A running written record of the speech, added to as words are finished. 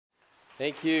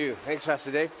Thank you. Thanks,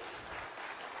 Pastor Dave.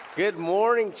 Good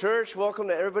morning, church. Welcome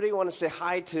to everybody. I want to say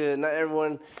hi to not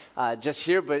everyone just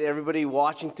here, but everybody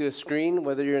watching through a screen,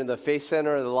 whether you're in the Faith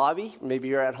Center or the lobby, maybe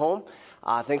you're at home.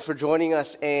 Thanks for joining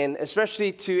us, and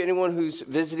especially to anyone who's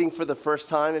visiting for the first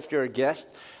time, if you're a guest,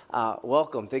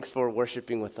 welcome. Thanks for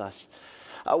worshiping with us.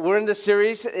 We're in this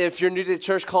series, if you're new to the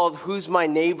church, called Who's My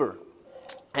Neighbor?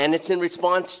 And it's in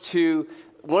response to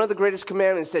one of the greatest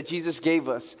commandments that Jesus gave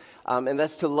us, and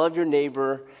that's to love your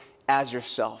neighbor as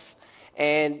yourself.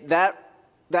 And that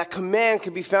command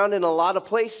can be found in a lot of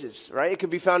places, right? It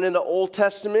could be found in the Old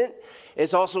Testament.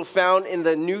 It's also found in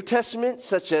the New Testament,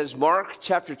 such as Mark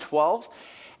chapter 12.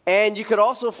 And you could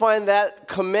also find that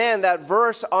command, that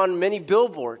verse, on many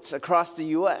billboards across the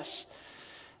U.S.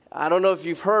 I don't know if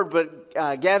you've heard, but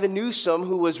Gavin Newsom,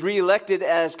 who was reelected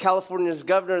as California's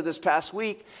governor this past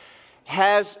week,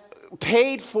 has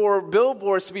paid for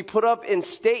billboards to be put up in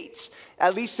states,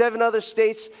 at least 7 other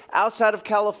states outside of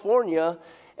California,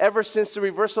 ever since the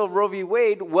reversal of Roe v.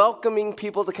 Wade, welcoming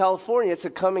people to California to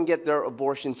come and get their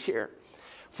abortions here.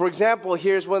 For example,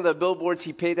 here's one of the billboards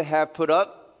he paid to have put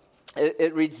up.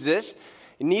 It reads this: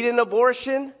 "Need an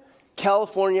abortion?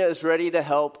 California is ready to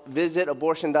help. Visit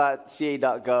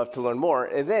abortion.ca.gov to learn more."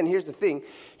 And then here's the thing.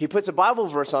 He puts a Bible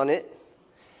verse on it.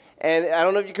 And I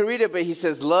don't know if you can read it, but he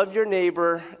says, "Love your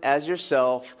neighbor as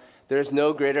yourself. There's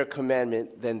no greater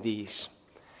commandment than these."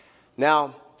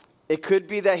 Now, it could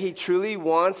be that he truly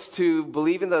wants to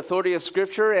believe in the authority of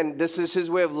Scripture, and this is his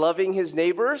way of loving his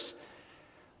neighbors.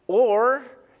 Or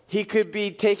he could be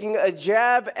taking a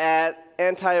jab at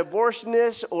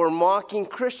anti-abortionists or mocking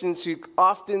Christians who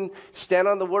often stand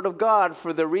on the Word of God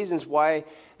for the reasons why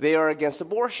they are against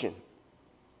abortion.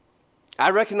 I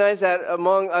recognize that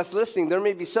among us listening, there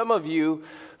may be some of you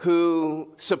who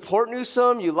support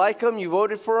Newsom, you like him, you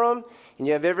voted for him, and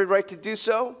you have every right to do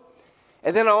so.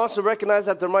 And then I also recognize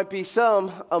that there might be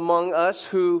some among us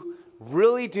who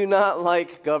really do not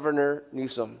like Governor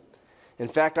Newsom. In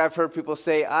fact, I've heard people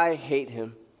say, "I hate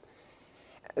him."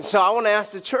 And so I want to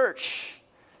ask the church,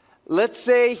 let's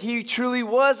say he truly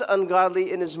was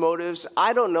ungodly in his motives.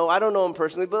 I don't know him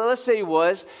personally, but let's say he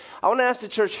was. I want to ask the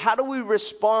church, how do we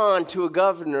respond to a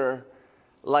governor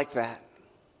like that?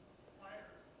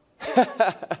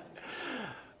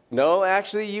 No,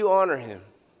 actually, you honor him.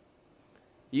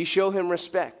 You show him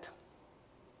respect.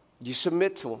 You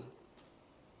submit to him.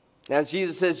 As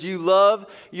Jesus says, you love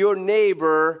your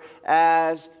neighbor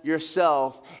as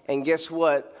yourself. And guess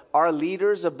what? Our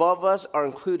leaders above us are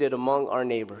included among our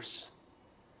neighbors.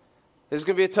 This is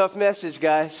going to be a tough message,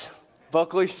 guys.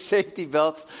 Buckle your safety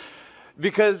belts.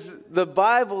 Because the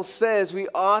Bible says we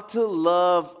ought to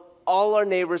love all our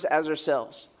neighbors as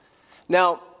ourselves.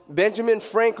 Now, Benjamin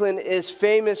Franklin is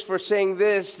famous for saying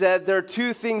this, that there are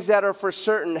 2 things that are for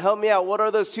certain. Help me out. What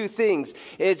are those 2 things?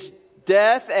 It's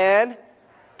death and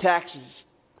taxes.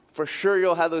 For sure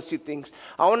you'll have those 2 things.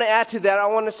 I want to add to that. I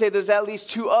want to say there's at least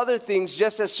 2 other things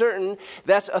just as certain.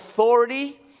 That's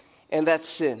authority and that's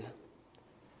sin.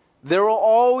 There will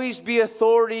always be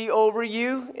authority over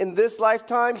you in this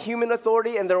lifetime, human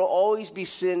authority, and there will always be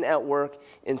sin at work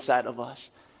inside of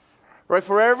us. Right?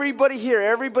 For everybody here,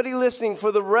 everybody listening,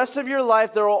 for the rest of your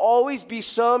life, there will always be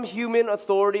some human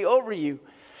authority over you.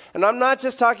 And I'm not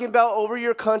just talking about over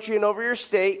your country and over your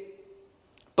state,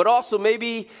 but also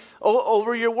maybe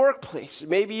over your workplace.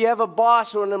 Maybe you have a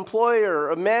boss or an employer,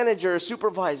 a manager, a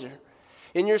supervisor.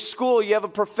 In your school, you have a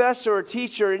professor or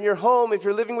teacher. In your home, if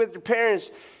you're living with your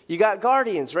parents, you got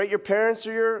guardians, right? Your parents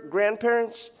or your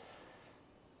grandparents.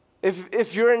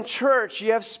 If you're in church,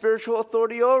 you have spiritual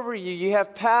authority over you. You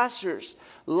have pastors,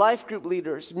 life group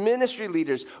leaders, ministry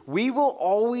leaders. We will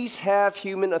always have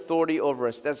human authority over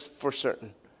us. That's for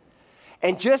certain.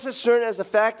 And just as certain as the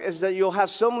fact is that you'll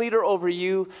have some leader over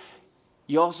you,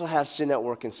 you also have sin at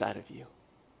work inside of you.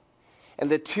 And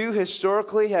the 2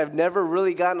 historically have never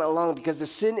really gotten along because the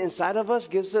sin inside of us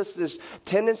gives us this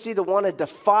tendency to want to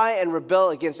defy and rebel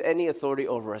against any authority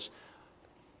over us.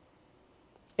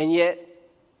 And yet,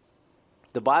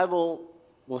 the Bible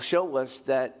will show us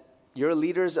that your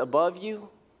leaders above you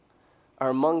are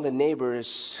among the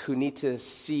neighbors who need to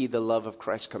see the love of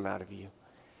Christ come out of you.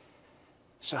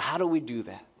 So how do we do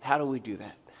that? How do we do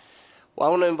that? Well, I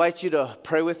want to invite you to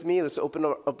pray with me. Let's open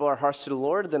up our hearts to the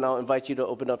Lord. Then I'll invite you to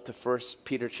open up to 1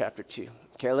 Peter chapter 2.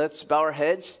 Okay, let's bow our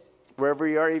heads. Wherever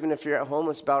you are, even if you're at home,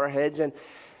 let's bow our heads. And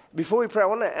before we pray, I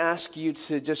want to ask you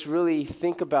to just really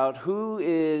think about who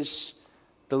is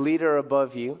the leader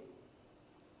above you,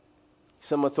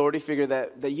 some authority figure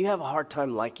that you have a hard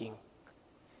time liking.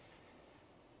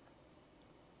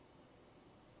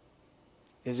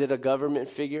 Is it a government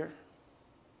figure?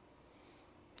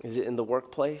 Is it in the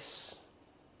workplace?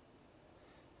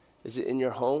 Is it in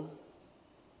your home?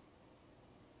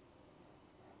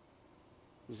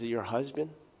 Is it your husband?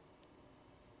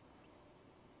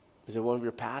 Is it one of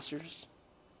your pastors?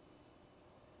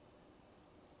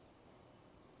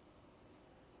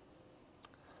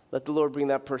 Let the Lord bring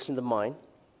that person to mind.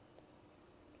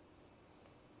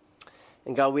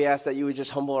 And God, we ask that you would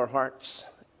just humble our hearts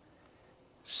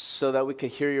so that we could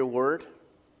hear your word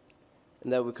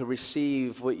and that we could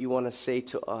receive what you want to say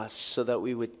to us so that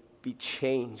we would be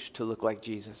changed to look like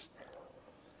Jesus.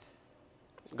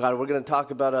 God, we're going to talk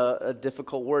about a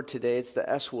difficult word today. It's the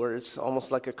S word. It's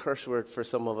almost like a curse word for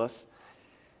some of us.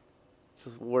 It's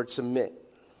the word submit.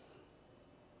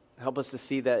 Help us to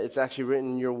see that it's actually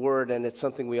written in your word and it's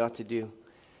something we ought to do.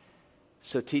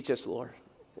 So teach us, Lord.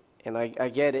 And I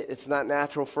get it. It's not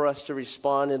natural for us to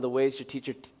respond in the ways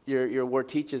your word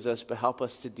teaches us, but help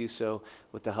us to do so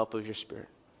with the help of your Spirit.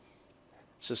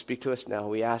 So speak to us now.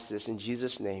 We ask this in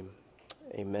Jesus' name.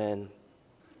 Amen.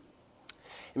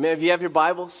 Amen. If you have your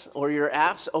Bibles or your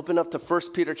apps, open up to 1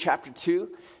 Peter chapter 2.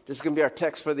 This is going to be our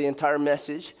text for the entire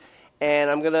message. And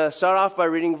I'm going to start off by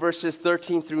reading verses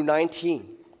 13 through 19.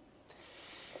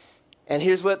 And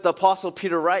here's what the Apostle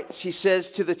Peter writes. He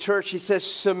says to the church, he says,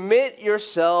 submit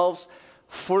yourselves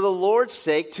for the Lord's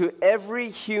sake to every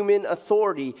human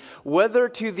authority, whether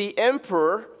to the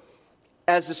emperor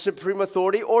as the supreme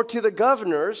authority or to the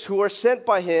governors who are sent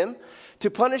by him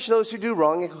to punish those who do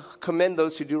wrong and commend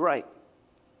those who do right.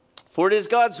 For it is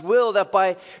God's will that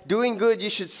by doing good you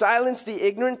should silence the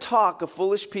ignorant talk of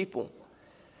foolish people.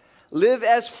 Live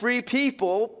as free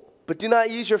people, but do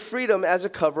not use your freedom as a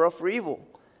cover-up for evil.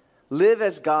 Live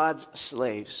as God's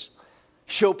slaves.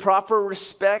 Show proper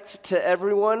respect to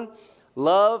everyone.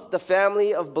 Love the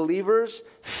family of believers.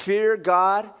 Fear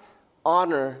God.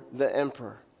 Honor the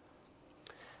emperor.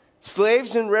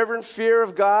 Slaves, in reverent fear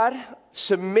of God,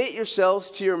 submit yourselves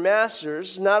to your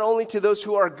masters, not only to those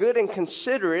who are good and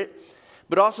considerate,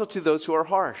 but also to those who are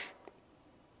harsh.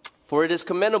 For it is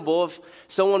commendable if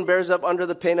someone bears up under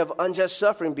the pain of unjust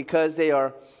suffering because they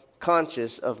are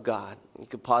conscious of God. You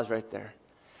could pause right there.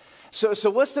 So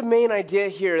what's the main idea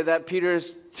here that Peter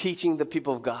is teaching the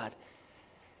people of God?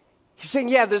 He's saying,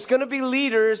 yeah, there's going to be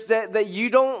leaders that you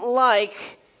don't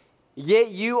like,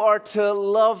 yet you are to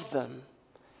love them.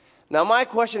 Now, my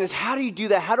question is, how do you do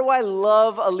that? How do I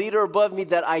love a leader above me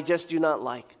that I just do not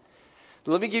like?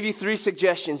 Let me give you 3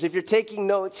 suggestions. If you're taking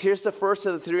notes, here's the first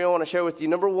of the 3 I want to share with you.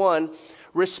 Number 1,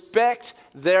 respect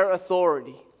their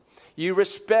authority. You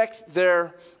respect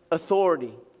their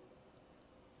authority.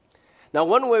 Now,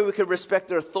 one way we could respect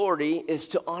their authority is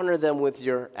to honor them with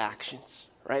your actions,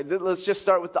 right? Let's just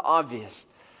start with the obvious.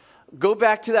 Go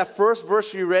back to that first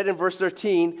verse we read in verse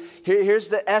 13. Here's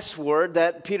the S word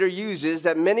that Peter uses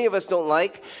that many of us don't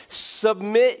like.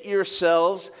 Submit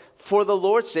yourselves for the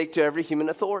Lord's sake to every human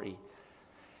authority.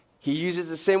 He uses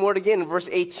the same word again in verse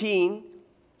 18.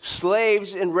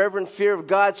 Slaves, in reverent fear of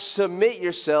God, submit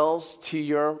yourselves to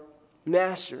your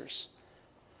masters.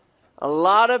 A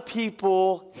lot of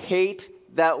people hate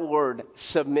that word,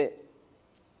 submit.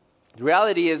 The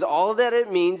reality is all that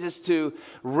it means is to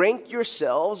rank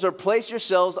yourselves or place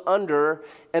yourselves under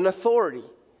an authority.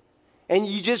 And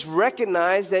you just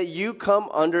recognize that you come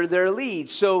under their lead.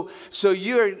 So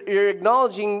you're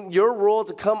acknowledging your role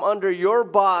to come under your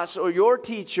boss or your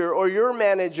teacher or your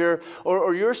manager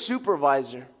or your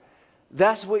supervisor.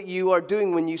 That's what you are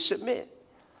doing when you submit.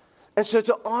 And so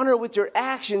to honor with your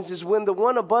actions is when the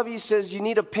one above you says you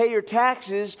need to pay your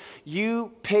taxes,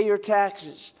 you pay your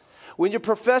taxes. When your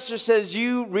professor says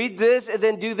you read this and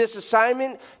then do this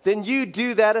assignment, then you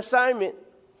do that assignment.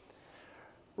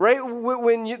 Right?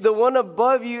 When the one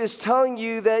above you is telling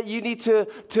you that you need to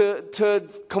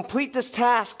complete this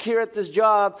task here at this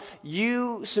job,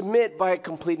 you submit by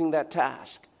completing that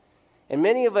task. And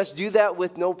many of us do that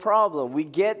with no problem. We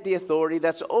get the authority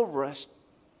that's over us.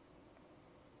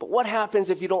 But what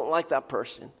happens if you don't like that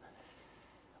person?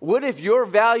 What if your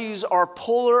values are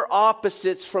polar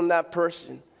opposites from that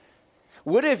person?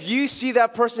 What if you see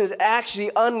that person is actually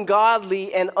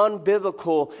ungodly and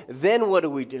unbiblical? Then what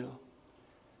do we do?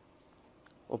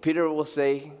 Well, Peter will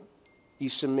say, you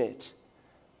submit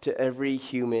to every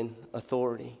human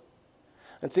authority.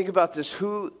 And think about this.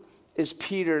 Who is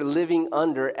Peter living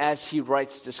under as he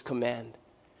writes this command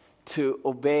to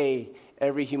obey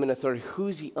every human authority?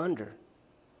 Who's he under?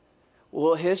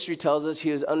 Well, history tells us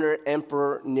he was under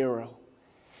Emperor Nero.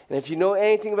 And if you know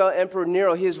anything about Emperor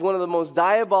Nero, he is one of the most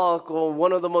diabolical,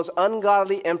 one of the most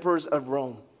ungodly emperors of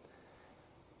Rome.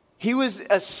 He was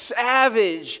a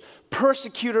savage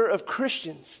persecutor of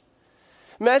Christians.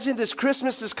 Imagine this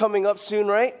Christmas is coming up soon,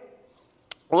 right?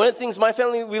 One of the things my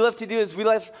family, we love to do is we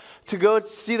love to go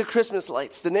see the Christmas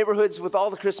lights, the neighborhoods with all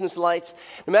the Christmas lights.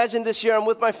 Imagine this year I'm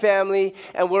with my family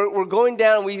and we're going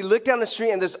down, we look down the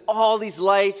street and there's all these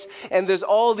lights and there's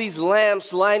all these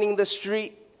lamps lining the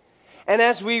street. And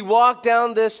as we walk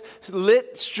down this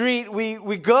lit street,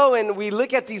 we go and we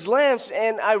look at these lamps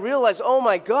and I realize, oh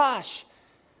my gosh,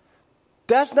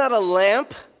 that's not a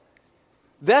lamp.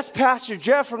 That's Pastor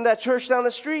Jeff from that church down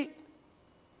the street.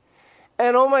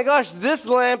 And oh my gosh, this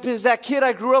lamp is that kid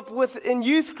I grew up with in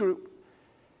youth group.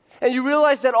 And you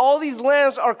realize that all these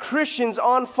lamps are Christians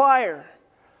on fire.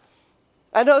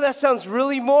 I know that sounds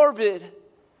really morbid,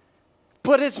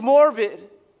 but it's morbid.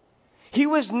 He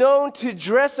was known to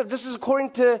dress up, this is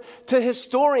according to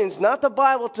historians, not the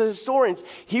Bible, to historians.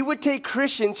 He would take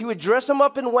Christians, he would dress them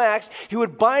up in wax, he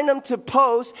would bind them to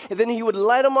posts, and then he would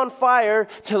light them on fire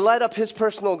to light up his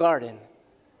personal garden.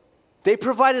 They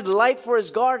provided light for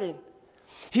his garden.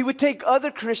 He would take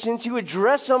other Christians, he would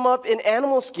dress them up in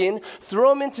animal skin,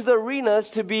 throw them into the arenas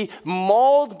to be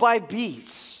mauled by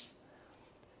beasts.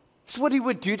 That's what he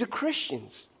would do to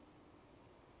Christians.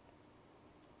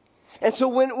 And so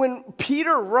when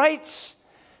Peter writes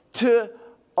to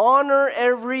honor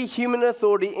every human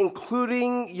authority,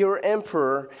 including your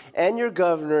emperor and your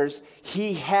governors,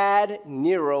 he had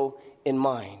Nero in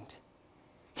mind.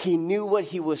 He knew what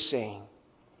he was saying.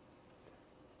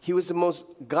 He was the most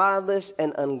godless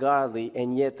and ungodly,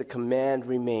 and yet the command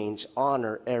remains,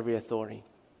 honor every authority.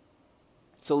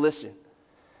 So listen,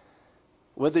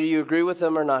 whether you agree with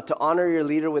them or not, to honor your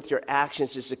leader with your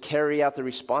actions is to carry out the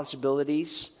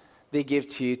responsibilities they give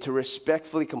to you, to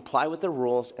respectfully comply with the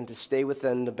rules, and to stay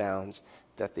within the bounds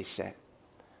that they set.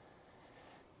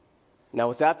 Now,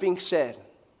 with that being said,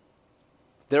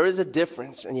 there is a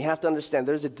difference, and you have to understand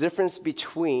there's a difference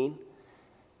between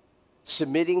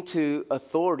submitting to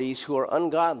authorities who are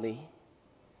ungodly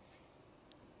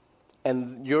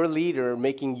and your leader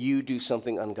making you do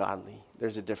something ungodly.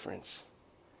 There's a difference.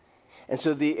 And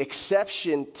so the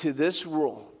exception to this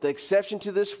rule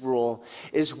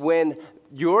is when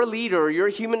your leader or your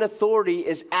human authority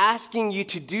is asking you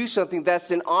to do something that's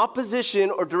in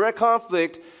opposition or direct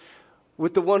conflict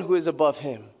with the one who is above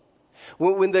him.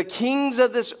 When the kings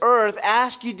of this earth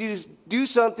ask you to do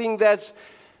something that's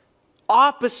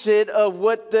opposite of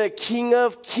what the King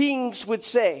of Kings would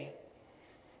say,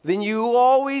 then you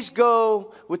always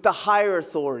go with the higher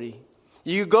authority.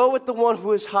 You go with the one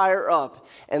who is higher up,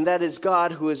 and that is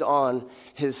God who is on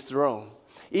his throne.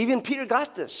 Even Peter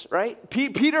got this, right?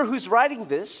 Peter, who's writing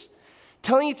this,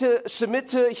 telling you to submit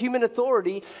to human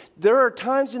authority. There are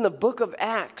times in the book of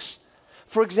Acts,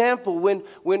 for example,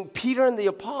 when Peter and the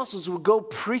apostles would go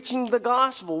preaching the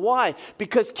gospel. Why?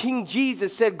 Because King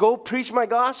Jesus said, go preach my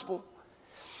gospel.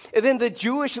 And then the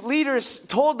Jewish leaders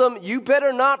told them, you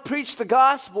better not preach the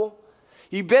gospel.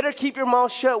 You better keep your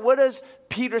mouth shut. What does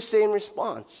Peter say in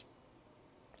response?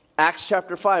 Acts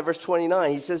chapter 5, verse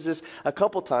 29. He says this a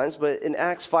couple times, but in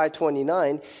Acts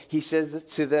 5:29, he says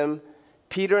to them,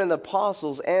 Peter and the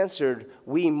apostles answered,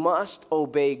 we must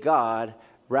obey God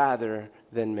rather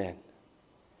than men.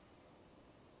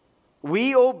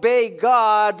 We obey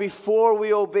God before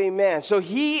we obey man. So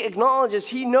he acknowledges,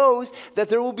 he knows that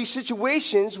there will be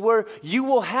situations where you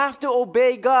will have to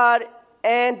obey God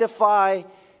and defy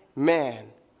man.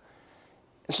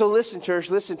 And so listen, church,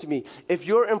 listen to me. If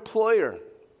your employer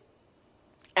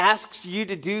asks you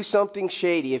to do something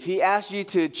shady, if he asks you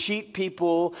to cheat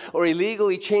people or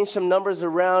illegally change some numbers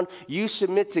around, you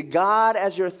submit to God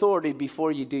as your authority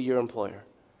before you do your employer.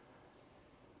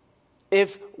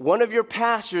 If one of your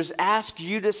pastors asks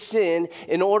you to sin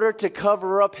in order to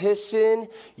cover up his sin,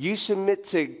 you submit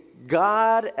to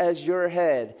God as your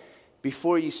head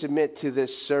before you submit to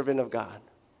this servant of God.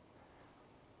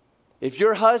 If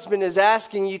your husband is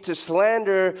asking you to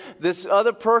slander this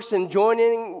other person,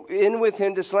 joining in with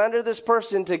him to slander this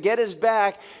person to get his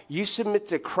back, you submit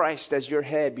to Christ as your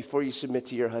head before you submit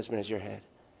to your husband as your head.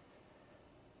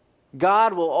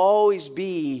 God will always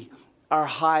be our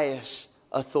highest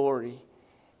authority,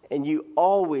 and you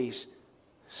always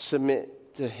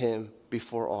submit to him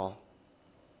before all.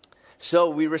 So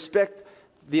we respect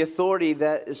the authority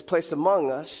that is placed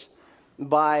among us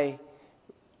by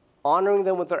honoring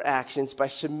them with our actions, by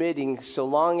submitting so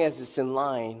long as it's in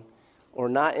line or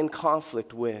not in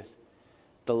conflict with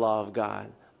the law of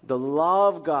God. The law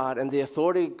of God and the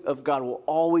authority of God will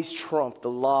always trump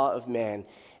the law of man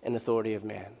and authority of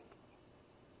man.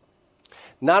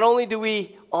 Not only do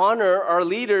we honor our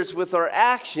leaders with our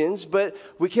actions, but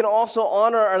we can also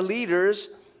honor our leaders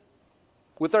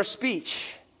with our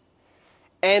speech.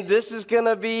 And this is going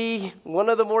to be one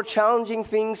of the more challenging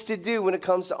things to do when it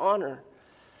comes to honor.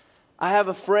 I have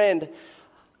a friend,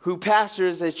 who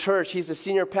pastors a church. He's a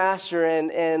senior pastor,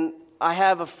 and I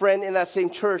have a friend in that same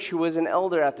church who was an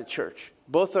elder at the church.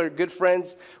 Both are good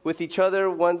friends with each other.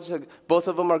 Both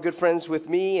of them are good friends with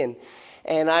me.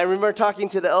 And I remember talking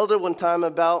to the elder one time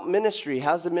about ministry.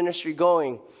 How's the ministry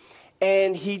going?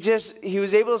 And he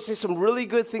was able to say some really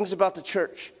good things about the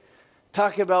church.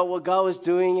 Talking about what God was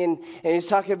doing, and he's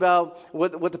talking about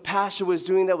what the pastor was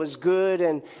doing that was good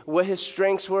and what his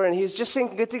strengths were, and he was just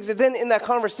saying good things. And then in that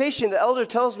conversation, the elder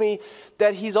tells me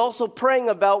that he's also praying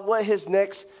about what his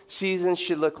next season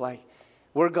should look like,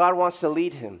 where God wants to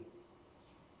lead him.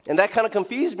 And that kind of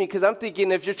confused me, because I'm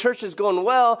thinking, if your church is going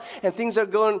well and things are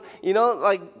going,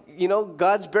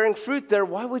 God's bearing fruit there,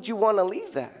 why would you want to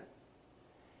leave that?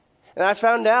 And I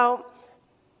found out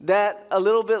that a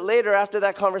little bit later, after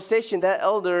that conversation, that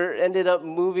elder ended up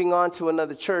moving on to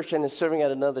another church and is serving at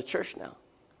another church now.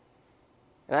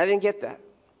 And I didn't get that.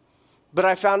 But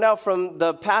I found out from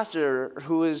the pastor,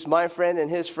 who is my friend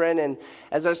and his friend, and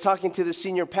as I was talking to the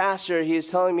senior pastor, he was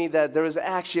telling me that there was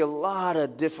actually a lot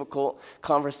of difficult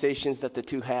conversations that the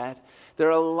two had. There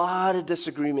are a lot of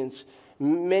disagreements,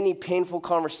 many painful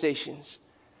conversations.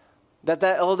 That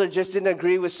elder just didn't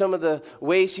agree with some of the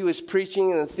ways he was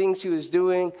preaching and the things he was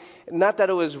doing. Not that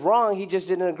it was wrong, he just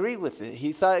didn't agree with it.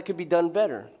 He thought it could be done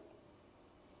better.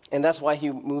 And that's why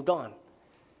he moved on.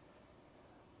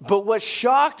 But what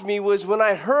shocked me was when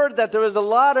I heard that there was a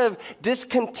lot of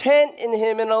discontent in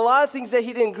him and a lot of things that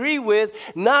he didn't agree with.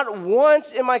 Not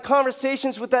once in my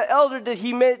conversations with that elder did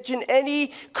he mention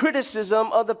any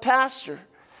criticism of the pastor.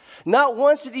 Not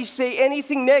once did he say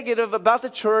anything negative about the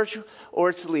church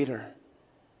or its leader.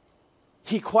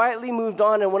 He quietly moved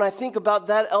on, and when I think about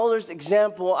that elder's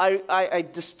example, I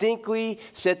distinctly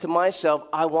said to myself,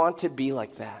 I want to be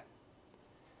like that.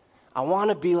 I want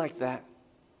to be like that.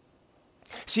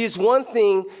 See, it's one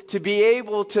thing to be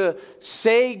able to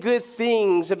say good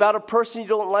things about a person you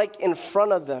don't like in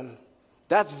front of them.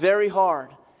 That's very hard.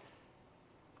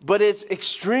 But it's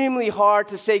extremely hard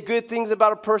to say good things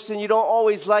about a person you don't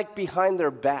always like behind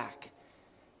their back.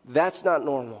 That's not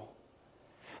normal.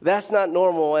 That's not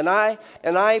normal. And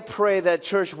I pray that,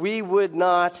 church, we would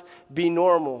not be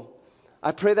normal.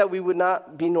 I pray that we would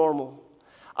not be normal.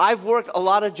 I've worked a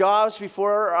lot of jobs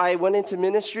before I went into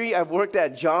ministry. I've worked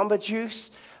at Jamba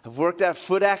Juice. I've worked at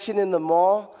Foot Action in the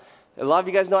mall. A lot of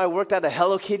you guys know I worked at a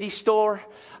Hello Kitty store.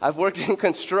 I've worked in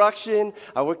construction.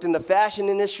 I worked in the fashion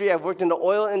industry. I've worked in the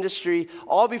oil industry,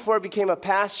 all before I became a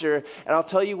pastor. And I'll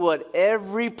tell you what,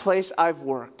 every place I've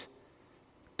worked,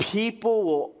 people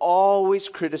will always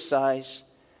criticize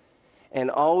and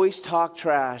always talk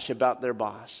trash about their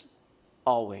boss.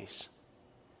 Always.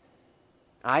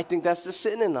 I think that's the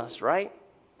sin in us, right?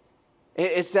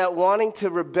 It's that wanting to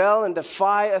rebel and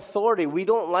defy authority. We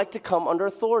don't like to come under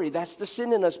authority. That's the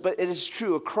sin in us, but it is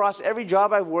true. Across every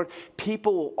job I've worked,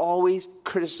 people will always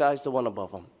criticize the one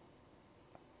above them.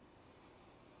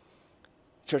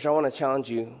 Church, I want to challenge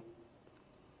you.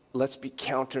 Let's be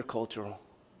countercultural.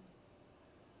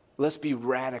 Let's be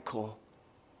radical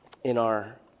in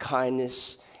our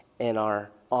kindness and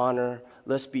our honor.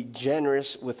 Let's be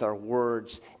generous with our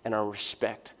words and our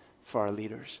respect for our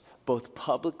leaders, both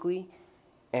publicly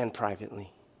and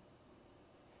privately.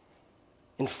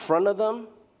 In front of them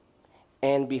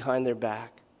and behind their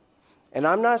back. And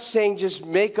I'm not saying just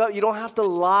make up. You don't have to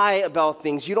lie about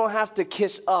things. You don't have to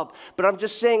kiss up. But I'm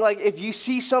just saying, like, if you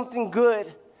see something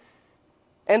good,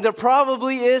 and there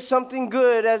probably is something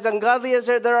good, as ungodly as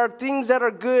there are things that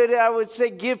are good, I would say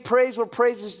give praise where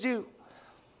praise is due.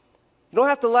 You don't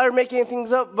have to lie or make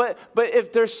anything up, but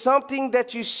if there's something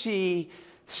that you see,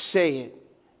 say it.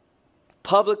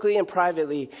 Publicly and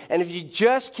privately. And if you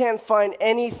just can't find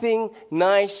anything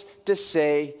nice to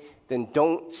say, then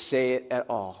don't say it at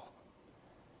all.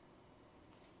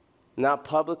 Not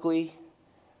publicly,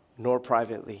 nor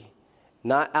privately.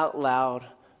 Not out loud,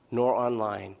 nor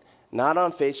online. Not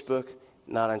on Facebook,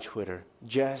 not on Twitter.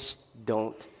 Just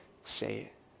don't say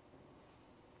it.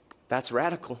 That's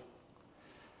radical.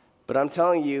 But I'm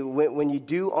telling you, when you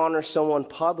do honor someone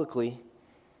publicly,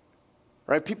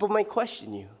 right, people might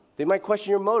question you. They might question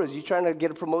your motives. You trying to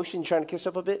get a promotion, you trying to kiss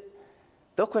up a bit?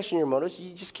 They'll question your motives.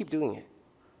 You just keep doing it.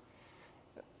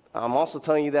 I'm also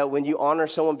telling you that when you honor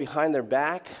someone behind their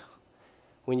back,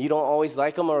 when you don't always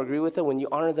like them or agree with them, when you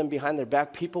honor them behind their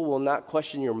back, people will not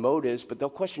question your motives, but they'll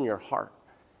question your heart.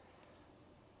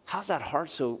 How's that heart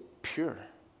so pure?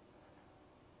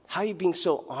 How are you being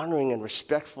so honoring and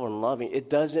respectful and loving? It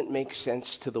doesn't make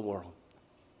sense to the world.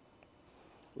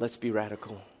 Let's be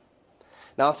radical.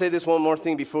 Now, I'll say this one more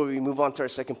thing before we move on to our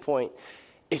second point.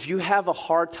 If you have a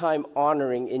hard time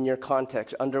honoring in your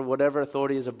context under whatever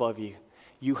authority is above you,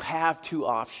 you have two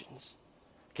options.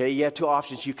 Okay, you have two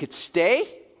options. You could stay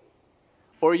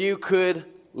or you could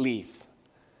leave.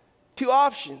 Two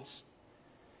options.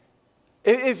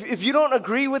 If you don't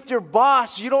agree with your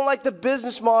boss, you don't like the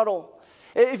business model,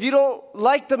 if you don't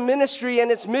like the ministry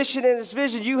and its mission and its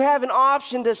vision, you have an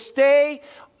option to stay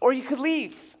or you could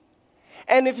leave.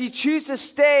 And if you choose to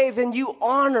stay, then you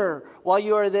honor while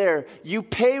you are there. You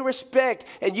pay respect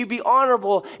and you be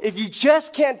honorable. If you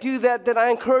just can't do that, then I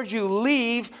encourage you,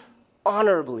 leave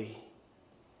honorably.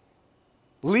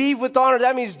 Leave with honor.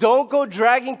 That means don't go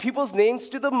dragging people's names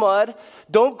to the mud.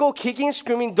 Don't go kicking and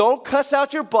screaming. Don't cuss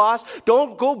out your boss.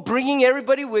 Don't go bringing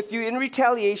everybody with you in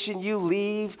retaliation. You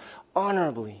leave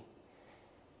honorably.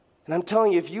 And I'm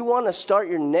telling you, if you want to start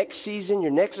your next season,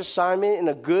 your next assignment in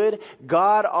a good,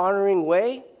 God-honoring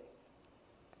way,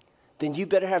 then you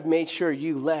better have made sure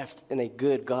you left in a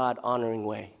good, God-honoring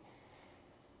way.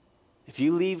 If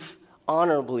you leave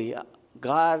honorably,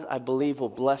 God, I believe, will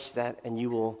bless that, and you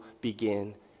will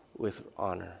begin with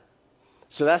honor.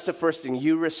 So that's the first thing.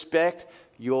 You respect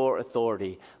your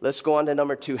authority. Let's go on to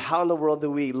number 2. How in the world do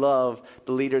we love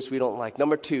the leaders we don't like?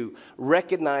 Number 2,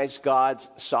 recognize God's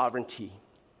sovereignty.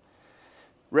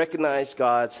 Recognize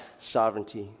God's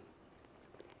sovereignty.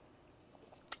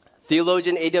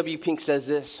 Theologian A.W. Pink says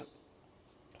this.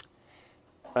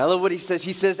 I love what he says.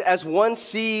 He says, as one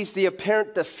sees the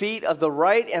apparent defeat of the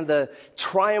right and the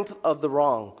triumph of the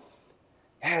wrong.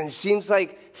 And it seems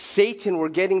like Satan were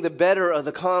getting the better of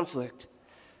the conflict.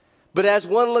 But as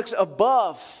one looks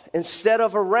above instead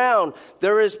of around,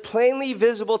 there is plainly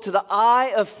visible to the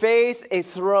eye of faith a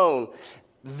throne.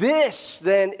 This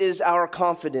then is our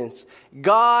confidence.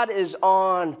 God is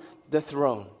on the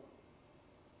throne.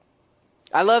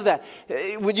 I love that.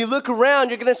 When you look around,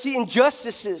 you're going to see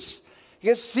injustices. You're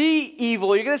going to see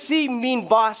evil. You're going to see mean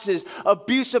bosses,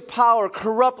 abuse of power,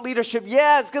 corrupt leadership.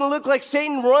 Yeah, it's going to look like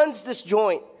Satan runs this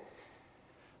joint.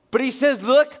 But he says,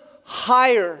 look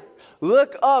higher.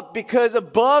 Look up, because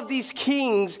above these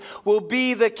kings will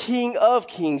be the King of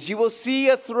Kings. You will see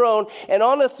a throne, and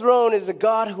on the throne is a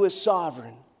God who is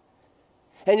sovereign.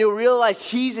 And you'll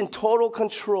realize he's in total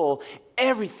control.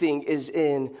 Everything is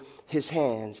in his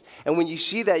hands. And when you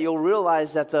see that, you'll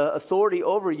realize that the authority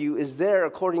over you is there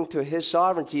according to his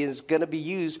sovereignty and is going to be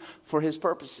used for his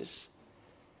purposes.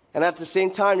 And at the same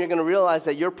time, you're going to realize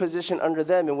that your position under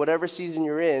them in whatever season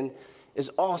you're in is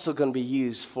also going to be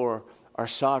used for our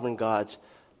sovereign God's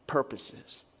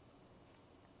purposes.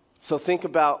 So think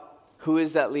about, who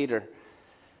is that leader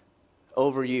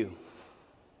over you,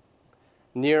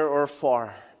 near or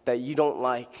far, that you don't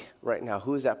like right now?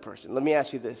 Who is that person? Let me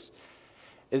ask you this.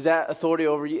 Is that authority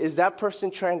over you? Is that person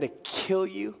trying to kill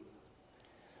you?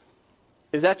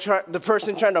 Is that the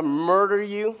person trying to murder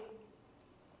you?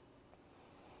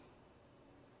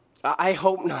 I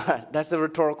hope not. That's a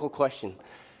rhetorical question.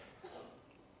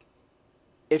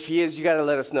 If he is, you got to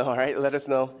let us know, all right? Let us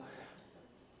know.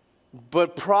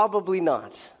 But probably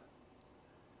not.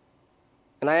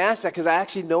 And I ask that because I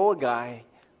actually know a guy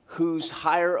whose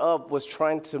higher up was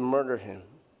trying to murder him,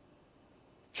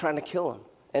 trying to kill him,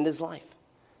 end his life.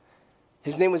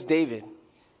 His name was David.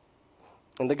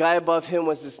 And the guy above him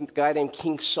was this guy named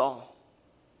King Saul.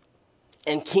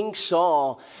 And King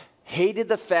Saul hated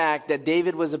the fact that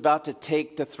David was about to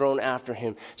take the throne after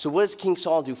him. So what does King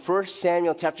Saul do? 1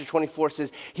 Samuel chapter 24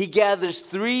 says, he gathers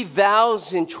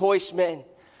 3,000 choice men.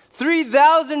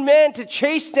 3,000 men to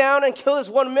chase down and kill this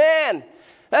one man.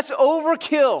 That's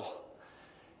overkill.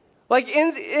 Like,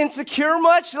 insecure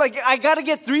much? Like, I got to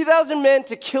get 3,000 men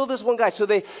to kill this one guy. So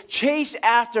they chase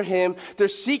after him. They're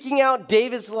seeking out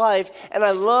David's life. And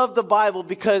I love the Bible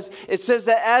because it says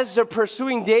that as they're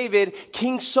pursuing David,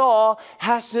 King Saul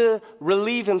has to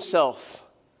relieve himself.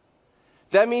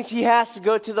 That means he has to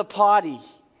go to the potty.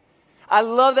 I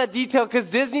love that detail because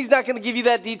Disney's not going to give you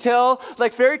that detail.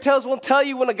 Like, fairy tales won't tell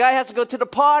you when a guy has to go to the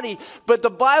potty. But the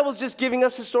Bible's just giving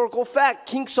us historical fact.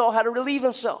 King Saul had to relieve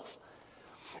himself.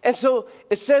 And so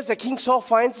it says that King Saul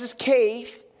finds this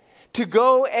cave to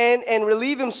go and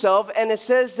relieve himself. And it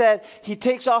says that he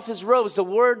takes off his robes. The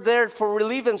word there for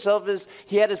relieve himself is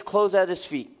he had his clothes at his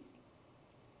feet.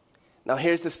 Now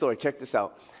here's the story. Check this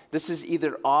out. This is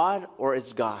either odd or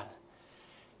it's God.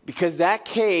 Because that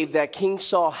cave that King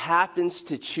Saul happens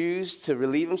to choose to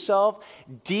relieve himself,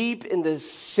 deep in the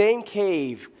same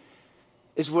cave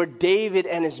is where David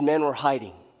and his men were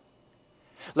hiding.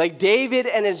 Like, David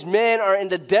and his men are in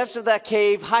the depths of that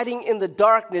cave, hiding in the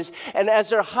darkness. And as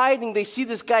they're hiding, they see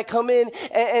this guy come in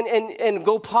and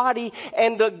go potty.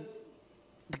 And the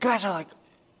guys are like,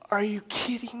 are you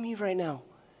kidding me right now?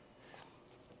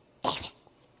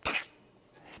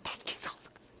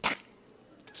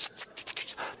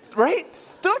 Right?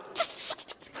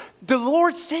 the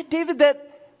Lord said, David, that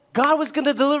God was going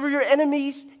to deliver your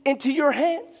enemies into your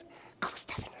hands. Go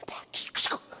stab him in the back.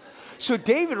 So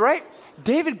David, right?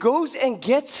 David goes and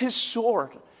gets his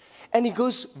sword. And he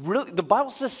goes really, the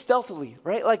Bible says stealthily,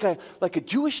 right? Like a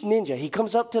Jewish ninja. He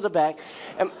comes up to the back.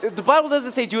 And the Bible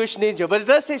doesn't say Jewish ninja, but it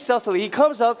does say stealthily. He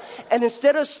comes up, and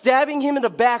instead of stabbing him in the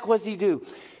back, what does he do?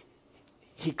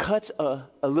 He cuts a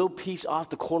little piece off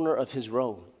the corner of his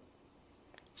robe.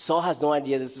 Saul has no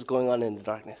idea this is going on in the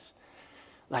darkness.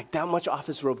 Like that much off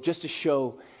his robe, just to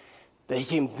show that he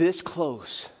came this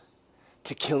close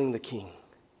to killing the king.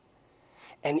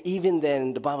 And even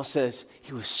then, the Bible says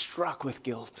he was struck with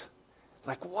guilt.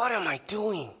 Like, what am I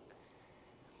doing?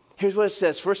 Here's what it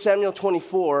says, 1 Samuel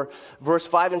 24, verse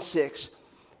 5 and 6.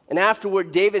 And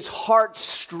afterward, David's heart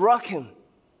struck him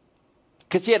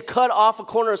because he had cut off a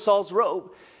corner of Saul's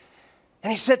robe.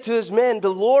 And he said to his men, the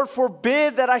Lord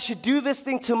forbid that I should do this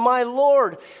thing to my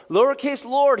Lord. Lowercase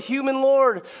Lord, human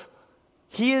Lord.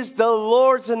 He is the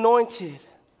Lord's anointed.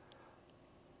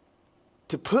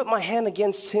 To put my hand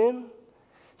against him,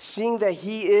 seeing that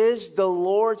he is the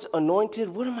Lord's anointed,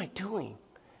 what am I doing?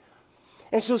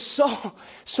 And so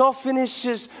Saul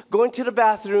finishes going to the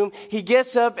bathroom. He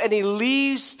gets up and he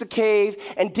leaves the cave,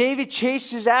 and David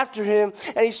chases after him,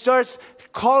 and he starts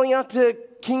calling out to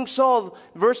King Saul.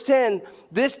 Verse 10,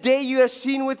 this day you have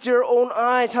seen with your own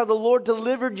eyes how the Lord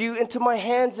delivered you into my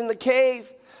hands in the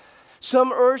cave.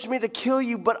 Some urged me to kill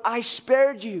you, but I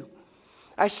spared you.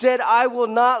 I said, I will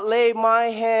not lay my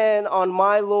hand on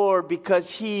my Lord because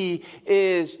he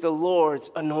is the Lord's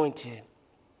anointed.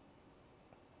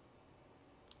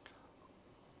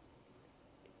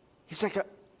 He's like,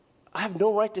 I have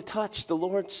no right to touch the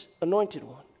Lord's anointed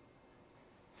one.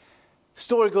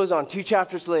 Story goes on 2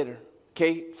 chapters later.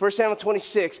 Okay, 1 Samuel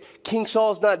 26, King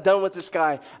Saul's not done with this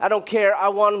guy. I don't care, I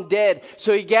want him dead.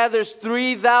 So he gathers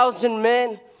 3,000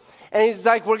 men. And he's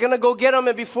like, we're going to go get them.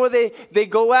 And before they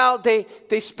go out, they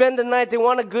spend the night. They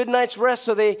want a good night's rest.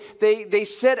 So they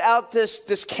set out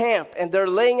this camp. And they're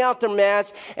laying out their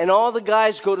mats. And all the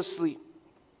guys go to sleep.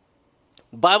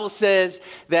 The Bible says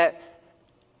that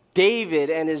David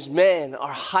and his men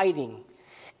are hiding.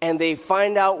 And they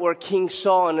find out where King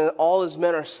Saul and all his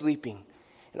men are sleeping.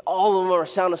 And all of them are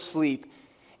sound asleep.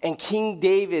 And King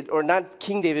David, or not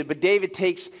King David, but David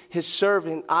takes his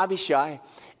servant Abishai.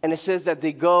 And it says that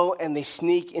they go and they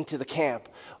sneak into the camp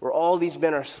where all these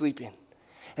men are sleeping.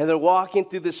 And they're walking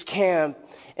through this camp,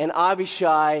 and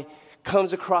Abishai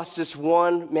comes across this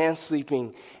one man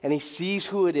sleeping, and he sees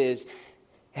who it is,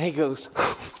 and he goes,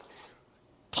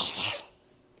 David.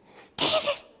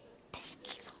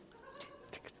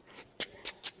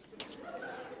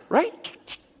 Right?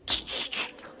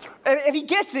 And he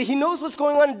gets it. He knows what's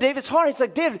going on in David's heart. He's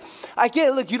like, David, I get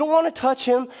it. Look, you don't want to touch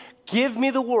him. Give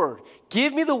me the word.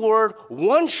 Give me the word.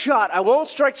 One shot. I won't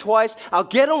strike twice. I'll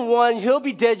get him one. He'll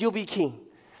be dead. You'll be king.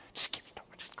 Just give me the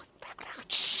word. Just go back.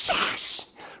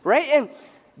 Right? And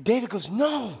David goes,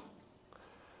 no.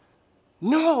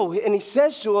 And he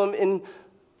says to him in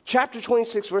chapter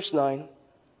 26, verse 9,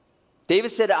 David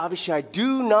said to Abishai,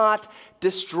 do not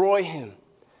destroy him.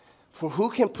 For who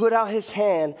can put out his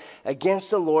hand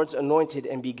against the Lord's anointed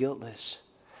and be guiltless?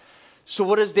 So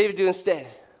what does David do instead?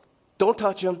 Don't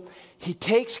touch him. He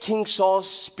takes King Saul's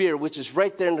spear, which is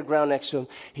right there in the ground next to him.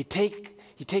 He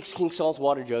takes King Saul's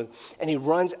water jug, and he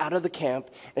runs out of the camp,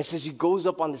 and it says he goes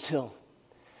up on this hill,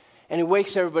 and he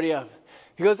wakes everybody up.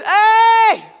 He goes,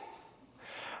 hey!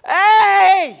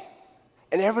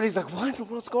 And everybody's like, what in the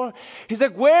world's going on? He's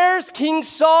like, where's King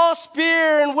Saul's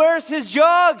spear, and where's his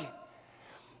jug?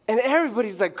 And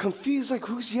everybody's like confused, like,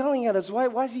 who's yelling at us? Why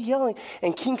is he yelling?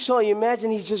 And King Saul, you imagine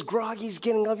he's just groggy, he's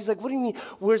getting up. He's like, what do you mean,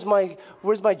 where's my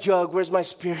jug? Where's my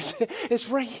spear? It's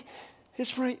right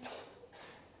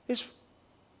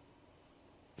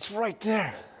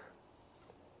there.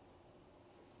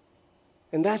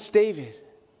 And that's David.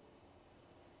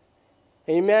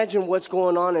 And imagine what's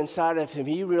going on inside of him.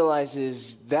 He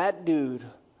realizes that dude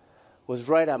was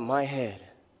right at my head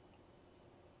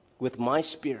with my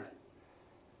spear.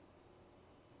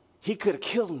 He could have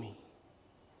killed me.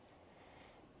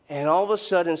 And all of a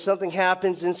sudden, something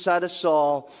happens inside of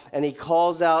Saul, and he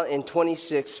calls out in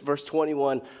 26, verse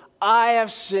 21, I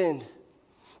have sinned.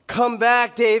 Come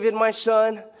back, David, my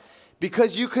son,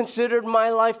 because you considered my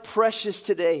life precious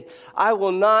today. I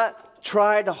will not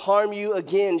try to harm you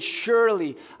again.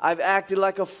 Surely I've acted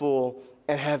like a fool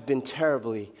and have been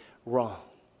terribly wrong.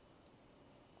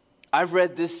 I've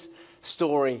read this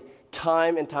story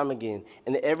time and time again,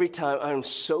 and every time I'm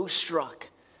so struck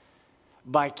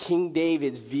by King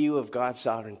David's view of God's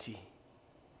sovereignty.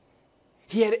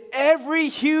 He had every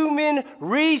human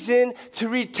reason to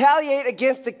retaliate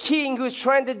against the king who was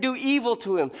trying to do evil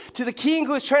to him, to the king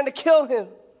who was trying to kill him.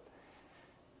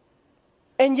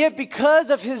 And yet,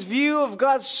 because of his view of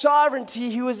God's sovereignty,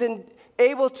 he was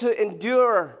able to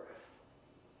endure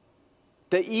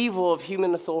the evil of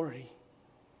human authority.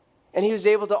 And he was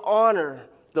able to honor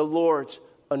the Lord's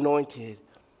anointed.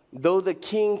 Though the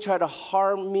king try to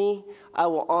harm me, I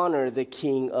will honor the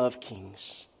King of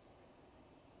Kings.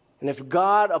 And if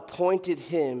God appointed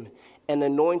him and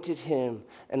anointed him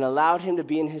and allowed him to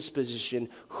be in his position,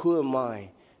 who am I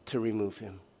to remove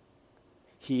him?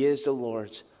 He is the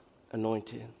Lord's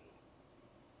anointed.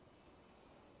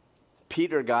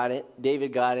 Peter got it,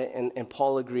 David got it, and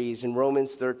Paul agrees. In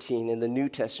Romans 13, in the New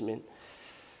Testament,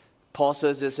 Paul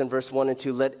says this in verse 1 and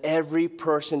 2, let every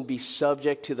person be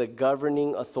subject to the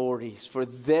governing authorities, for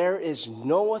there is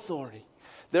no authority.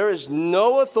 There is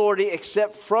no authority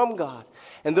except from God,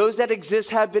 and those that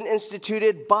exist have been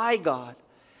instituted by God.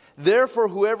 Therefore,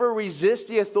 whoever resists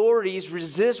the authorities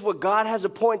resists what God has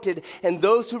appointed, and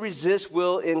those who resist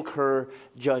will incur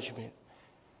judgment.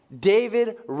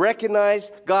 David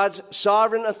recognized God's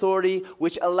sovereign authority,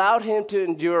 which allowed him to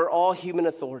endure all human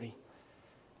authority.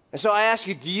 And so I ask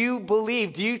you, do you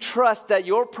believe, do you trust that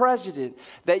your president,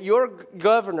 that your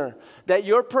governor, that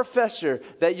your professor,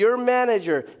 that your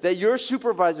manager, that your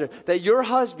supervisor, that your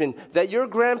husband, that your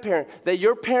grandparent, that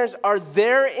your parents are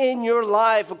there in your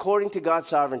life according to God's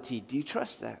sovereignty? Do you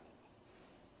trust that?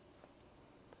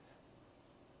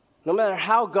 No matter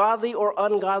how godly or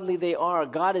ungodly they are,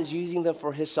 God is using them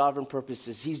for his sovereign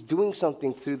purposes. He's doing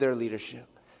something through their leadership.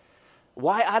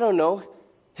 Why? I don't know.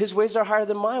 His ways are higher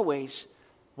than my ways.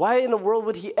 Why in the world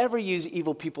would he ever use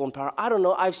evil people in power? I don't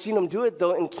know. I've seen him do it,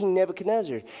 though, in King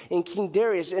Nebuchadnezzar, in King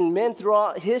Darius, and men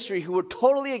throughout history who were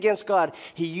totally against God.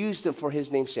 He used them for his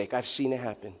name's sake. I've seen it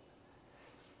happen.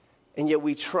 And yet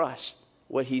we trust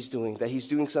what he's doing, that he's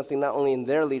doing something not only in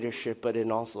their leadership, but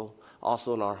in also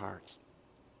in our hearts.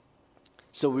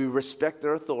 So we respect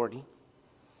their authority.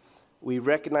 We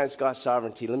recognize God's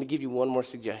sovereignty. Let me give you one more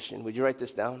suggestion. Would you write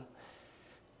this down?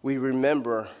 We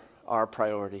remember our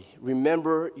priority.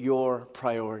 Remember your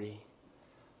priority.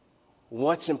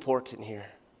 What's important here?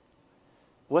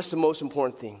 What's the most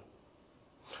important thing?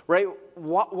 Right?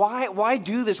 Why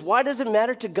do this? Why does it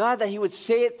matter to God that he would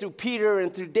say it through Peter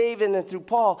and through David and through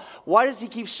Paul? Why does he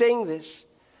keep saying this?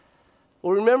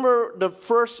 Well, remember the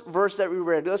first verse that we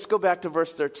read. Let's go back to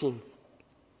verse 13.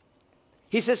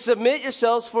 He says, submit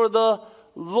yourselves for the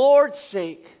Lord's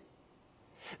sake.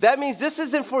 That means this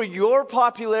isn't for your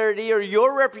popularity or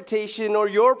your reputation or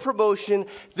your promotion.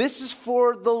 This is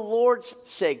for the Lord's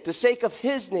sake, the sake of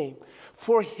his name,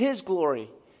 for his glory.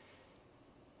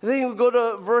 Then we go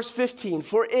to verse 15.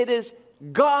 For it is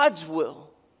God's will,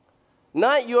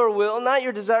 not your will, not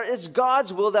your desire. It's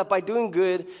God's will that by doing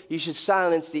good, you should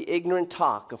silence the ignorant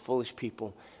talk of foolish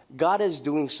people. God is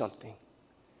doing something.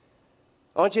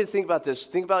 I want you to think about this.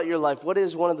 Think about your life. What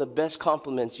is one of the best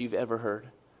compliments you've ever heard?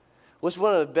 What's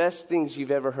one of the best things you've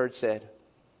ever heard said?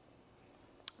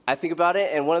 I think about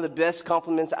it, and one of the best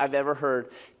compliments I've ever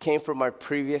heard came from my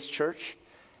previous church.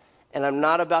 And I'm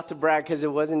not about to brag because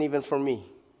it wasn't even for me.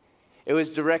 It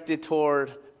was directed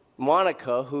toward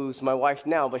Monica, who's my wife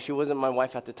now, but she wasn't my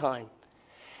wife at the time.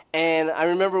 And I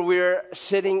remember we were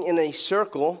sitting in a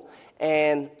circle,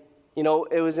 and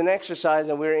it was an exercise,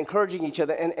 and we were encouraging each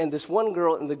other. And this one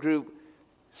girl in the group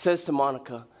says to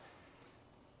Monica,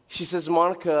 she says,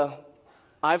 Monica,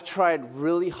 I've tried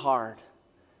really hard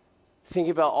thinking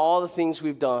about all the things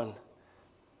we've done,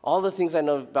 all the things I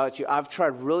know about you. I've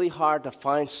tried really hard to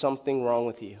find something wrong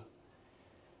with you.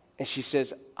 And she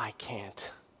says, I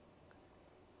can't.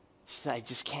 She said, I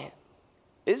just can't.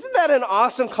 Isn't that an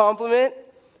awesome compliment?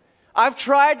 I've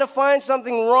tried to find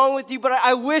something wrong with you, but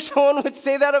I wish someone would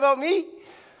say that about me.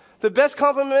 The best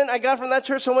compliment I got from that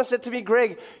church, someone said to me,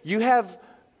 Greg, you have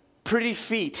pretty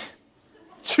feet.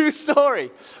 True story.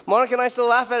 Monica and I still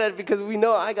laugh at it because we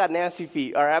know I got nasty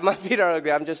feet. All right, my feet are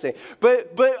ugly, I'm just saying.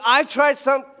 But I've tried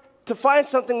to find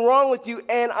something wrong with you,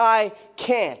 and I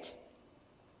can't.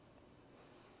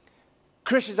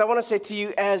 Christians, I want to say to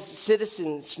you as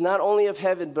citizens, not only of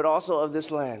heaven, but also of this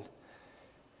land,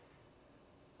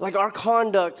 like our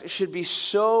conduct should be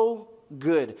so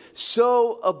good,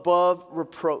 so above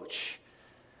reproach.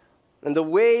 And the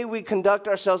way we conduct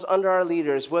ourselves under our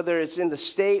leaders, whether it's in the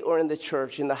state or in the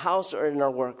church, in the house or in our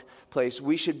workplace,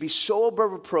 we should be so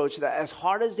above reproach that as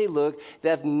hard as they look, they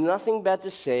have nothing bad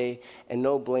to say and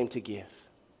no blame to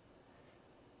give.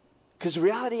 Because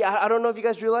reality, I don't know if you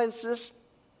guys realize this,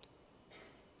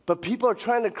 but people are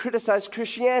trying to criticize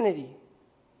Christianity.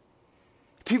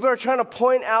 People are trying to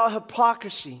point out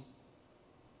hypocrisy.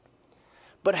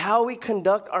 but how we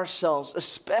conduct ourselves,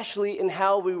 especially in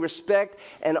how we respect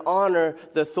and honor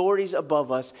the authorities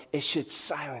above us, it should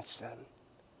silence them.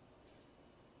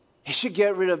 It should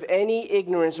get rid of any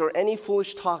ignorance or any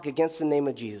foolish talk against the name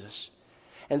of Jesus.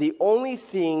 And the only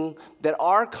thing that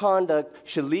our conduct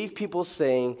should leave people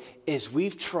saying is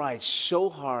we've tried so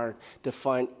hard to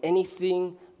find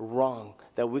anything wrong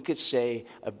that we could say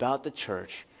about the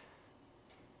church,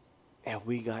 and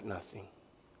we got nothing.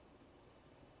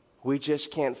 We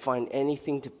just can't find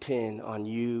anything to pin on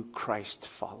you Christ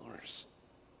followers.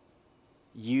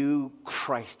 You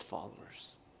Christ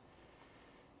followers.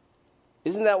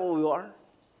 Isn't that what we are?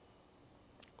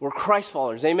 We're Christ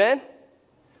followers, amen?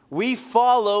 We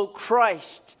follow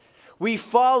Christ. We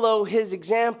follow his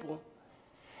example.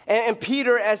 And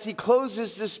Peter, as he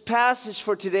closes this passage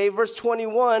for today, verse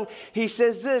 21, he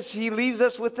says this, he leaves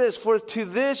us with this: for to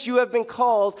this you have been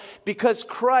called, because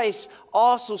Christ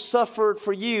also suffered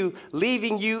for you,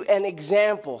 leaving you an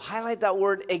example. Highlight that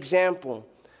word example,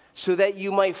 so that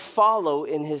you might follow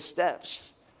in his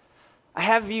steps. I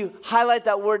have you highlight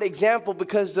that word example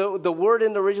because the word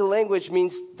in the original language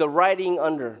means the writing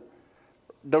under.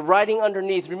 The writing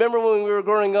underneath. Remember when we were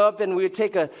growing up and we would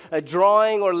take a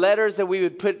drawing or letters and we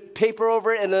would put paper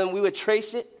over it and then we would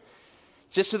trace it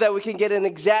just so that we can get an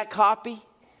exact copy?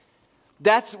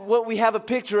 That's what we have a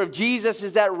picture of. Jesus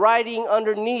is that writing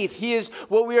underneath. He is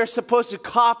what we are supposed to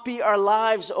copy our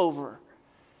lives over.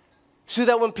 So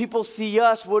that when people see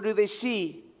us, what do they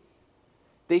see?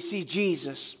 They see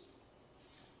Jesus.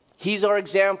 He's our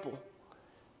example.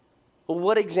 Well,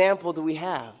 what example do we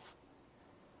have?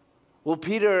 Well,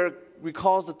 Peter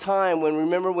recalls the time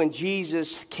remember when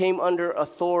Jesus came under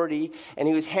authority and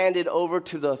he was handed over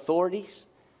to the authorities?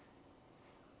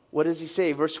 What does he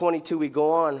say? Verse 22, we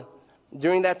go on.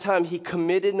 During that time, he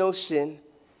committed no sin,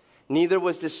 neither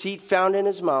was deceit found in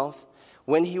his mouth.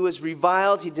 When he was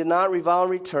reviled, he did not revile in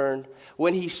return.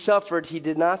 When he suffered, he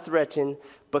did not threaten,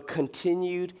 but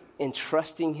continued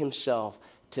entrusting himself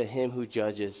to him who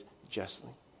judges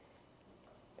justly.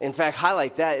 In fact,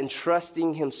 highlight that,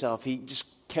 entrusting himself. He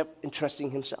just kept entrusting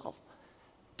himself.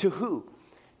 To who?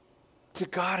 To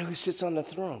God who sits on the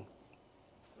throne.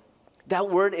 That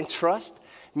word entrust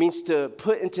means to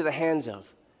put into the hands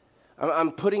of.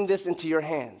 I'm putting this into your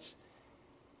hands.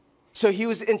 So he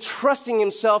was entrusting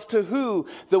himself to who?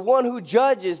 The one who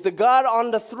judges, the God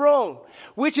on the throne.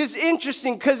 Which is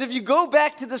interesting because if you go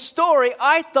back to the story,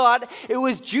 I thought it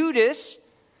was Judas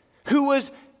who was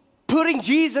putting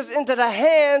Jesus into the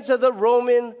hands of the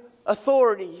Roman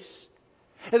authorities.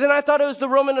 And then I thought it was the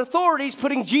Roman authorities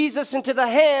putting Jesus into the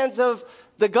hands of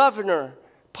the governor,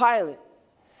 Pilate.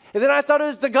 And then I thought it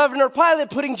was the governor, Pilate,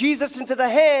 putting Jesus into the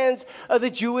hands of the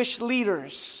Jewish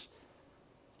leaders.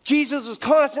 Jesus was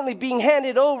constantly being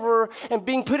handed over and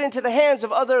being put into the hands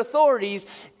of other authorities.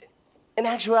 In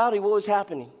actuality, what was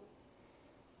happening?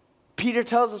 Peter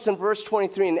tells us in verse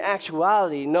 23, in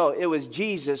actuality, no, it was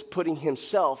Jesus putting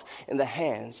himself in the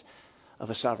hands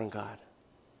of a sovereign God.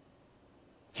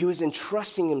 He was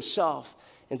entrusting himself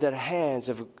into the hands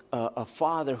of a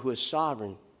Father who is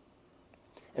sovereign.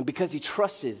 And because he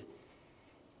trusted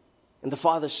in the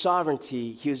Father's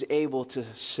sovereignty, he was able to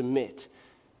submit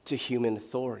to human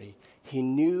authority. He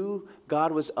knew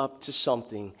God was up to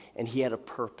something and he had a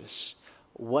purpose.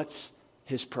 What's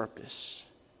his purpose?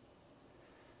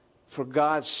 For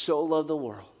God so loved the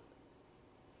world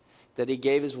that he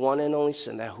gave his one and only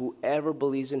Son, that whoever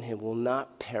believes in him will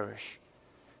not perish,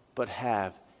 but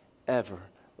have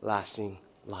everlasting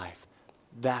life.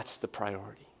 That's the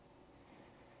priority.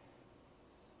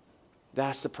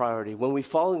 That's the priority. When we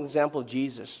follow the example of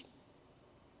Jesus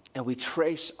and we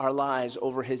trace our lives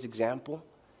over his example,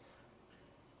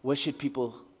 what should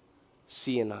people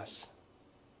see in us?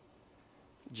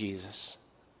 Jesus.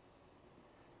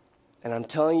 And I'm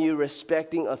telling you,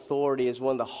 respecting authority is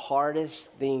one of the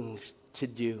hardest things to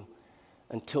do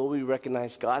until we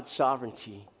recognize God's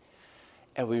sovereignty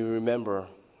and we remember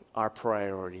our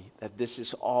priority, that this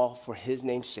is all for his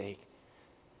name's sake,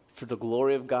 for the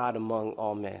glory of God among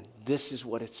all men. This is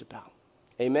what it's about.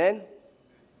 Amen?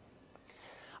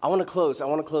 I want to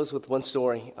close with one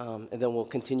story, and then we'll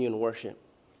continue in worship.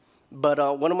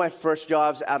 But one of my first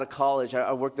jobs out of college,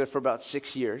 I worked there for about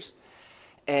 6 years.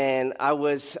 And I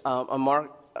was a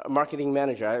marketing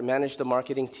manager. I managed the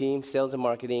marketing team, sales and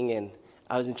marketing, and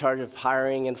I was in charge of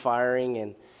hiring and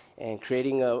firing and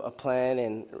creating a plan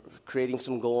and creating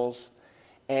some goals.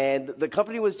 And the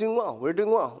company was doing well. We were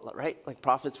doing well, right? Like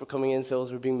profits were coming in,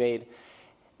 sales were being made.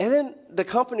 And then the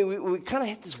company, we kind of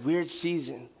hit this weird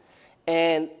season.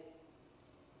 And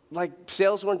like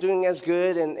sales weren't doing as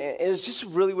good, and it was just a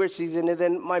really weird season. And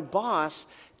then my boss,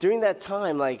 during that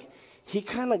time, like, he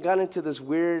kind of got into this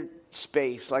weird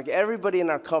space. Like everybody in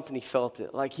our company felt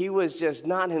it. Like he was just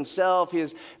not himself. He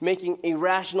was making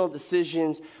irrational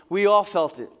decisions. We all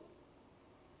felt it.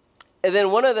 And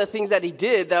then one of the things that he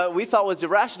did that we thought was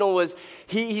irrational was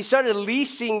he started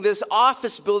leasing this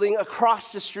office building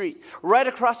across the street, right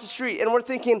across the street. And we're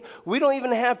thinking, we don't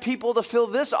even have people to fill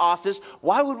this office.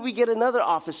 Why would we get another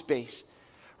office space?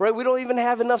 Right? We don't even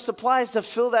have enough supplies to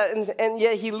fill that. And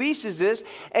yet he leases this.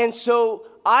 And so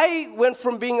I went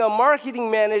from being a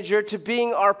marketing manager to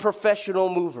being our professional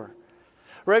mover.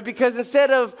 Right, because instead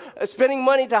of spending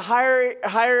money to hire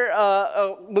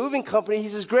a moving company, he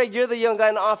says, Greg, you're the young guy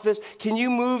in the office. Can you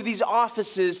move these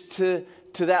offices to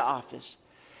that office?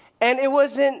 And it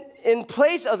wasn't in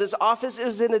place of this office. It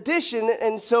was in addition.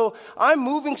 And so I'm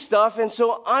moving stuff. And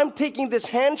so I'm taking this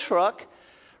hand truck,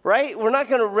 right? We're not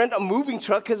going to rent a moving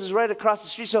truck because it's right across the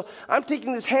street. So I'm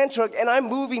taking this hand truck and I'm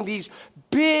moving these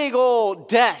big old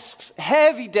desks,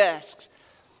 heavy desks.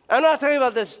 I'm not talking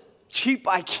about this cheap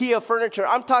IKEA furniture.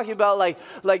 I'm talking about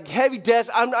like heavy desks.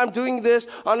 I'm doing this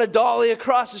on a dolly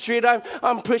across the street.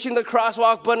 I'm pushing the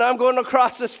crosswalk button. I'm going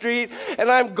across the street and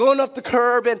I'm going up the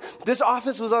curb. And this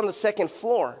office was on the second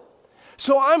floor.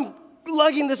 So I'm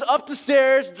lugging this up the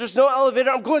stairs. There's no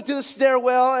elevator. I'm going through the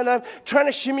stairwell and I'm trying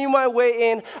to shimmy my way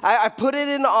in. I put it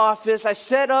in the office. I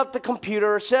set up the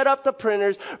computer, set up the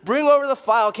printers, bring over the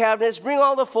file cabinets, bring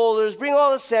all the folders, bring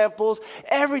all the samples,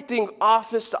 everything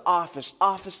office to office,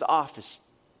 office to office.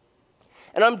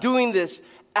 And I'm doing this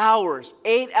hours,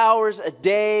 8 hours a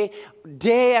day,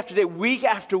 day after day, week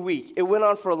after week. It went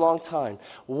on for a long time.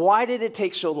 Why did it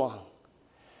take so long?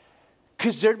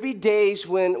 Because there'd be days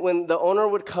when the owner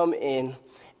would come in,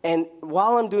 and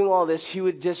while I'm doing all this, he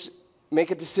would just make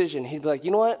a decision. He'd be like,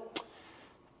 you know what?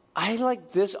 I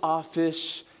like this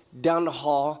office down the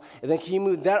hall, and then can you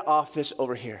move that office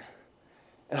over here?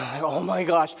 And I'm like, oh my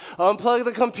gosh, unplug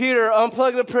the computer,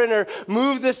 unplug the printer,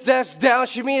 move this desk down,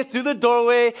 shimmy it through the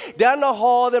doorway, down the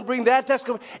hall, then bring that desk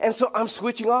over. And so I'm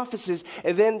switching offices,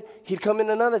 and then he'd come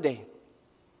in another day.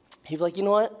 He'd be like, you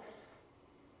know what?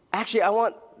 Actually, I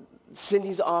want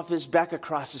Cindy's office back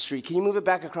across the street. Can you move it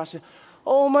back across the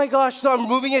Oh my gosh, so I'm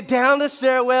moving it down the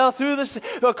stairwell, push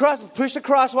the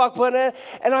crosswalk button,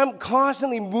 and I'm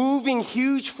constantly moving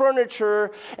huge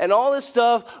furniture and all this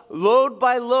stuff, load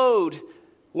by load,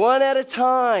 one at a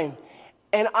time.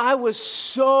 And I was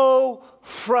so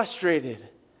frustrated.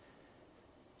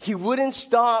 He wouldn't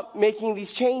stop making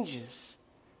these changes.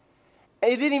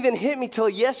 And it didn't even hit me till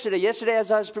yesterday. Yesterday,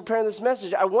 as I was preparing this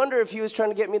message, I wonder if he was trying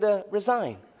to get me to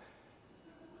resign.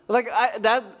 Like,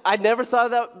 I never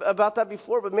thought about that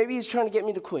before, but maybe he's trying to get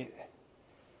me to quit.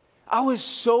 I was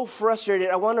so frustrated.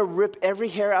 I want to rip every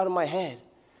hair out of my head.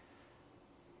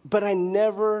 But I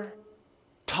never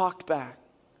talked back.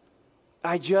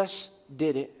 I just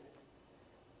did it.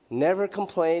 Never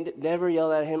complained, never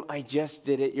yelled at him. I just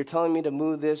did it. You're telling me to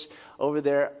move this over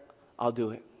there, I'll do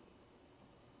it.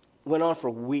 Went on for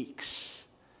weeks.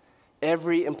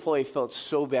 Every employee felt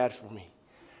so bad for me.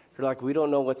 They're like, we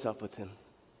don't know what's up with him.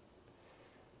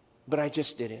 But I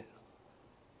just did it.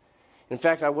 In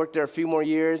fact, I worked there a few more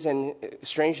years, and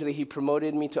strangely, he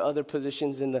promoted me to other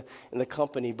positions in the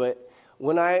company. But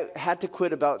when I had to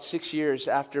quit about 6 years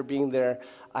after being there,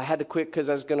 I had to quit because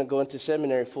I was going to go into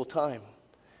seminary full time.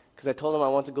 Because I told him I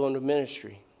want to go into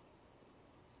ministry.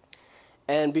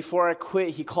 And before I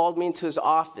quit, he called me into his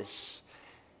office.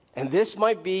 And this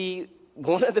might be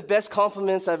one of the best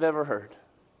compliments I've ever heard.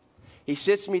 He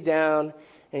sits me down,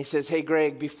 and he says, hey,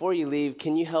 Greg, before you leave,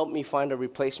 can you help me find a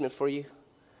replacement for you?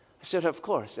 I said, of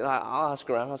course. I'll ask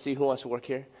around. I'll see who wants to work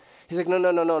here. He's like, no,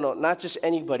 not just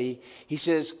anybody. He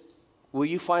says, will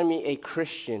you find me a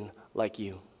Christian like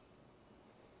you?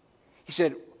 He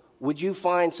said, would you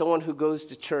find someone who goes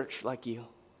to church like you?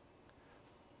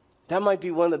 That might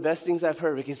be one of the best things I've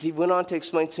heard, because he went on to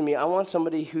explain to me, I want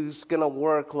somebody who's going to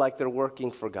work like they're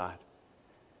working for God.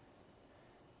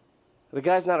 The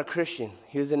guy's not a Christian.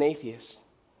 He was an atheist.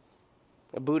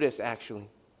 A Buddhist, actually.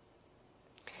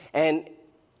 And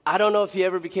I don't know if he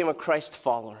ever became a Christ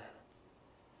follower,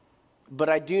 but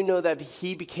I do know that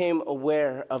he became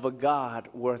aware of a God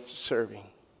worth serving.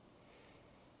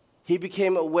 He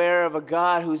became aware of a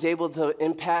God who's able to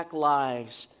impact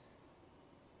lives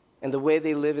and the way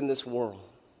they live in this world.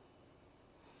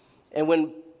 And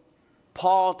when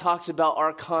Paul talks about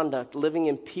our conduct, living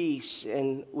in peace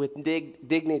and with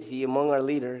dignity among our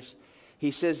leaders,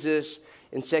 he says this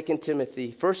in 1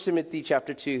 Timothy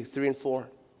chapter 2, 3 and 4.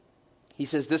 He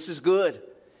says, this is good,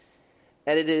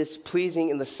 and it is pleasing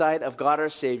in the sight of God our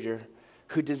Savior,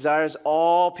 who desires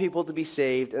all people to be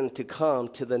saved and to come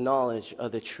to the knowledge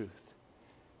of the truth.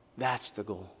 That's the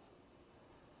goal.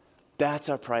 That's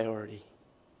our priority.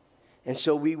 And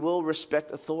so we will respect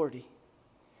authority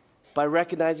by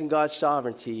recognizing God's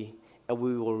sovereignty, and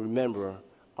we will remember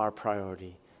our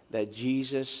priority, that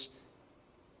Jesus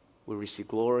will receive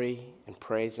glory and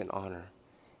praise and honor,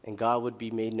 and God would be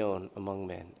made known among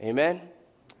men. Amen?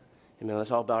 Amen.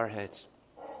 Let's all bow our heads.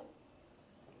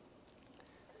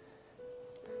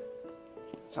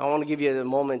 So I want to give you a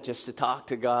moment just to talk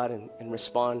to God and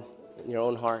respond in your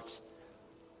own hearts.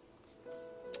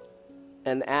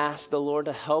 And ask the Lord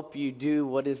to help you do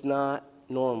what is not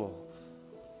normal.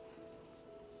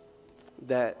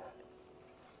 That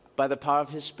by the power of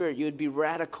His Spirit, you would be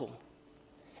radical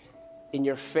in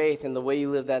your faith and the way you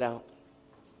live that out.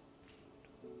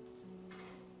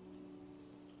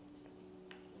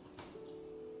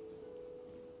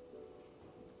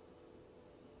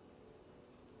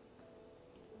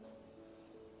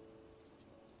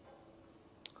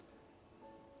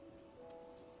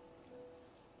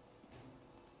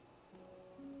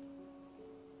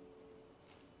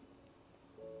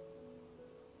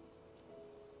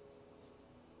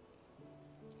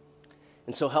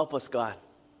 And so help us, God.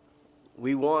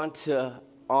 We want to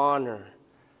honor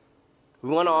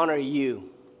you.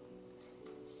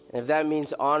 And if that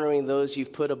means honoring those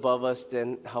you've put above us,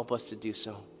 then help us to do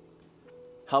so.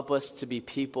 Help us to be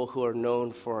people who are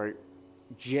known for our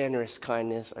generous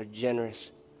kindness, our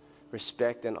generous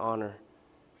respect and honor,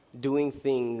 doing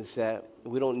things that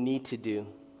we don't need to do,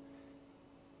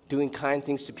 doing kind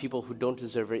things to people who don't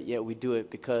deserve it, yet we do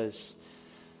it because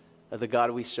of the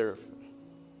God we serve.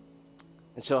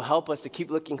 And so help us to keep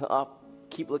looking up,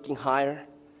 keep looking higher.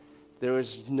 There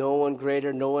is no one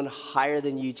greater, no one higher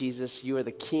than you, Jesus. You are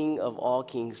the King of all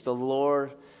kings, the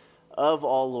Lord of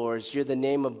all lords. You're the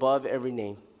name above every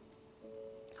name.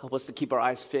 Help us to keep our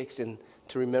eyes fixed and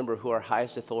to remember who our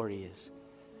highest authority is.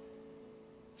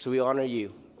 So we honor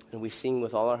you and we sing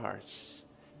with all our hearts.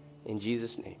 In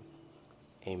Jesus' name,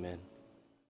 amen.